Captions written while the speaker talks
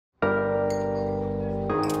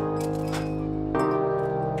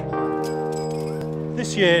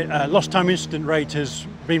This year, lost time incident rate has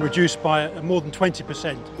been reduced by more than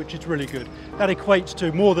 20%, which is really good. That equates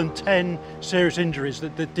to more than 10 serious injuries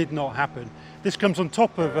that did not happen. This comes on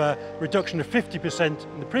top of a reduction of 50%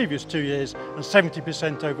 in the previous 2 years and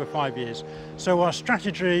 70% over 5 years. So our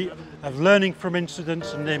strategy of learning from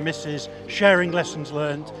incidents and near misses, sharing lessons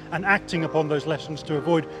learned and acting upon those lessons to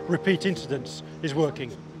avoid repeat incidents is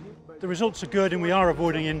working. The results are good and we are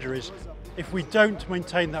avoiding injuries. If we don't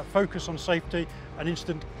maintain that focus on safety, an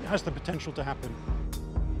incident has the potential to happen.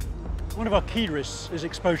 One of our key risks is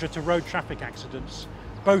exposure to road traffic accidents,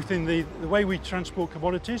 both in the way we transport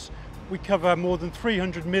commodities. We cover more than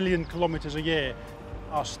 300 million kilometres a year.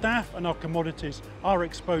 Our staff and our commodities are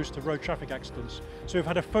exposed to road traffic accidents, so we've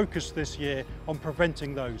had a focus this year on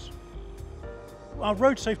preventing those. Our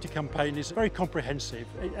road safety campaign is very comprehensive.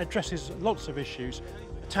 It addresses lots of issues.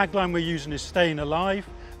 The tagline we're using is "Staying Alive,"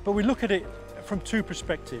 but we look at it from two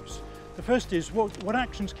perspectives. The first is what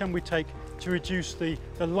actions can we take to reduce the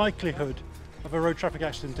likelihood of a road traffic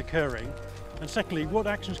accident occurring? And secondly, what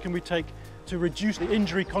actions can we take to reduce the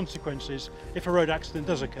injury consequences if a road accident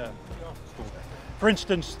does occur? For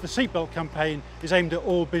instance, the seatbelt campaign is aimed at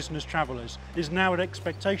all business travellers. It is now an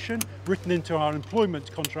expectation written into our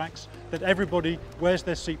employment contracts that everybody wears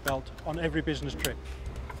their seatbelt on every business trip.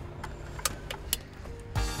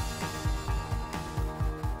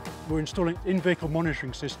 We're installing in-vehicle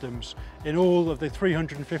monitoring systems in all of the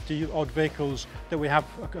 350 odd vehicles that we have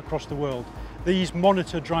across the world. These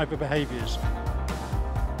monitor driver behaviours.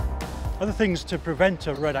 Other things to prevent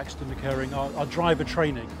a road accident occurring are driver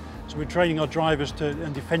training. So we're training our drivers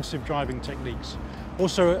in defensive driving techniques.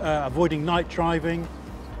 Also avoiding night driving,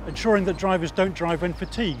 ensuring that drivers don't drive when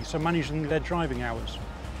fatigued, so managing their driving hours.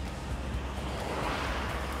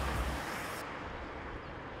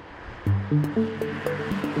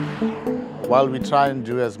 While we try and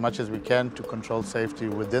do as much as we can to control safety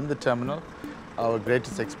within the terminal, our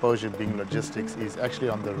greatest exposure being logistics is actually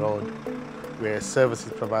on the road, where service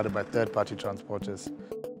is provided by third-party transporters.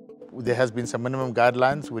 There has been some minimum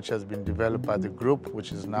guidelines which has been developed by the group,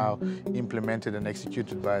 which is now implemented and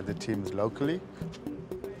executed by the teams locally.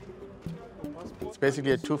 It's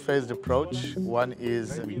basically a two-phased approach. One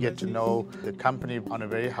is we get to know the company on a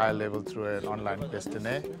very high level through an online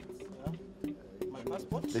questionnaire.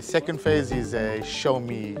 The second phase is a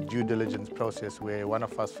show-me due diligence process where one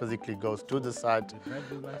of us physically goes to the site.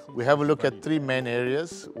 We have a look at three main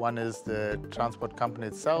areas. One is the transport company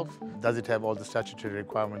itself. Does it have all the statutory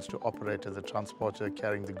requirements to operate as a transporter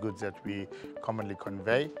carrying the goods that we commonly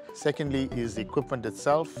convey? Secondly is the equipment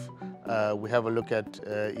itself. We have a look at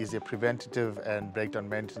is there preventative and breakdown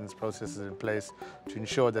maintenance processes in place to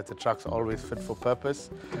ensure that the trucks are always fit for purpose.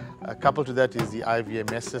 Coupled to that is the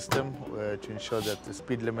IVMS system to ensure that the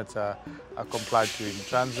speed limits are complied to in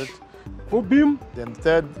transit. Then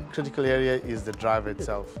third critical area is the driver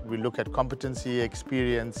itself. We look at competency,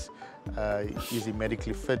 experience, is he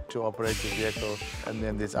medically fit to operate the vehicle, and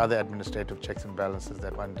then there's other administrative checks and balances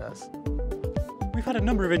that one does. We've had a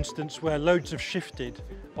number of incidents where loads have shifted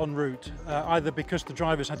en route, either because the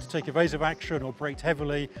drivers had to take evasive action or braked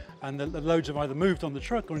heavily and the loads have either moved on the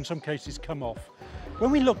truck or in some cases come off.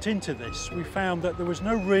 When we looked into this, we found that there was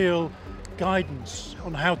no real guidance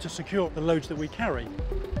on how to secure the loads that we carry.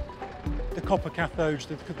 The copper cathodes,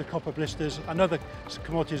 the copper blisters and other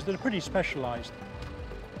commodities that are pretty specialised.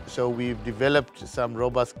 So we've developed some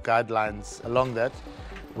robust guidelines along that,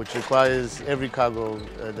 which requires every cargo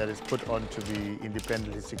that is put on to be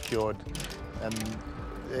independently secured. And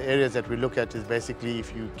the areas that we look at is basically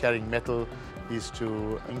if you're carrying metal, is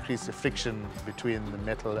to increase the friction between the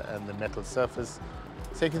metal and the metal surface.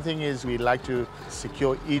 Second thing is we like to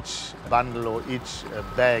secure each bundle or each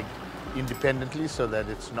bag independently so that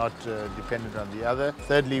it's not dependent on the other.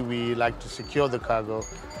 Thirdly, we like to secure the cargo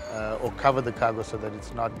or cover the cargo so that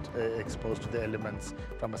it's not exposed to the elements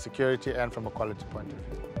from a security and from a quality point of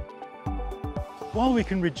view. While we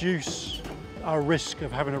can reduce our risk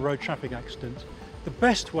of having a road traffic accident, the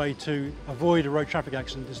best way to avoid a road traffic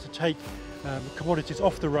accident is to take commodities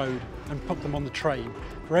off the road and put them on the train.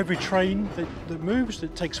 For every train that moves,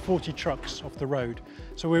 it takes 40 trucks off the road.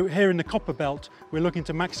 So we're here in the Copper Belt, we're looking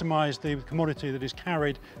to maximise the commodity that is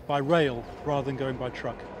carried by rail rather than going by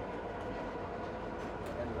truck.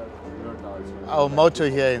 Our motto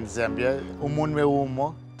here in Zambia, Umunwe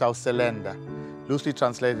Umo Tauselenda. Loosely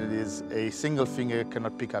translated is a single finger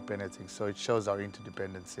cannot pick up anything, so it shows our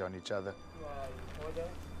interdependency on each other.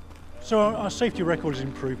 So our safety record is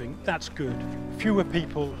improving, that's good. Fewer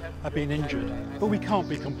people are being injured, but we can't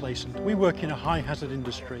be complacent. We work in a high hazard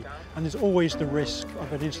industry and there's always the risk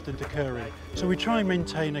of an incident occurring. So we try and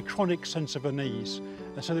maintain a chronic sense of unease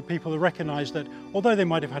so that people recognise that although they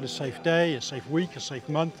might have had a safe day, a safe week, a safe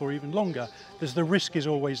month or even longer, the risk is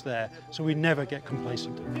always there, so we never get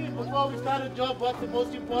complacent. Before we start a job, what's the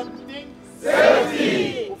most important thing?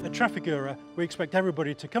 Safety! At Trafigura, we expect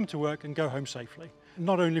everybody to come to work and go home safely.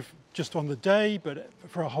 Not only just on the day, but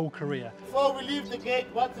for a whole career. Before we leave the gate,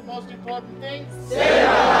 what's the most important thing? Stay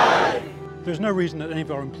alive! There's no reason that any of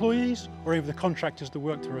our employees or any of the contractors that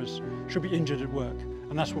work for us should be injured at work,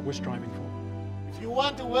 and that's what we're striving for. If you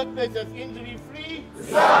want a workplace that's injury-free,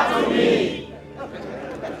 start to me!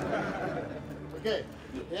 Okay.